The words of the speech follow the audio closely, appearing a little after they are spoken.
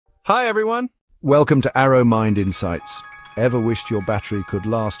Hi everyone! Welcome to Arrow Mind Insights. Ever wished your battery could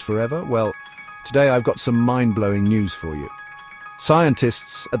last forever? Well, today I've got some mind-blowing news for you.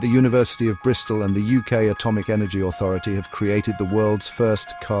 Scientists at the University of Bristol and the UK Atomic Energy Authority have created the world's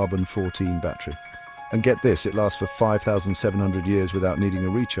first Carbon-14 battery. And get this, it lasts for 5,700 years without needing a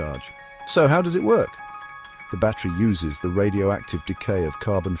recharge. So how does it work? The battery uses the radioactive decay of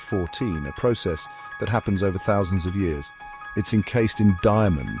carbon-14, a process that happens over thousands of years. It's encased in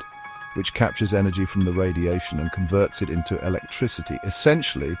diamond, which captures energy from the radiation and converts it into electricity.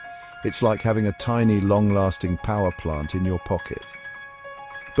 Essentially, it's like having a tiny, long-lasting power plant in your pocket.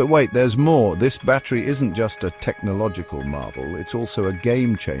 But wait, there's more. This battery isn't just a technological marvel, it's also a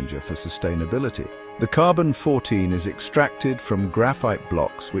game-changer for sustainability. The carbon-14 is extracted from graphite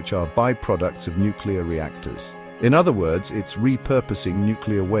blocks, which are byproducts of nuclear reactors. In other words, it's repurposing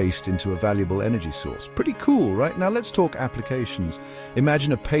nuclear waste into a valuable energy source. Pretty cool, right? Now let's talk applications.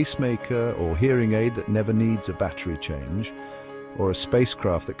 Imagine a pacemaker or hearing aid that never needs a battery change, or a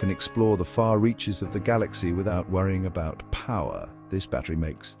spacecraft that can explore the far reaches of the galaxy without worrying about power. This battery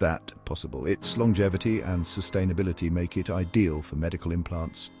makes that possible. Its longevity and sustainability make it ideal for medical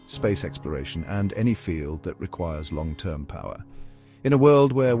implants, space exploration, and any field that requires long-term power. In a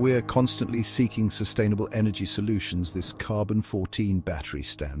world where we're constantly seeking sustainable energy solutions, this carbon-14 battery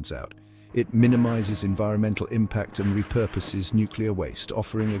stands out. It minimizes environmental impact and repurposes nuclear waste,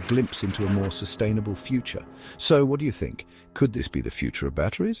 offering a glimpse into a more sustainable future. So, what do you think? Could this be the future of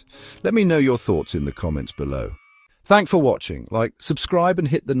batteries? Let me know your thoughts in the comments below. Thanks for watching. Subscribe and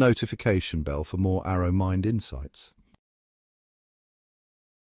hit the notification bell for more Arrow Mind Insights.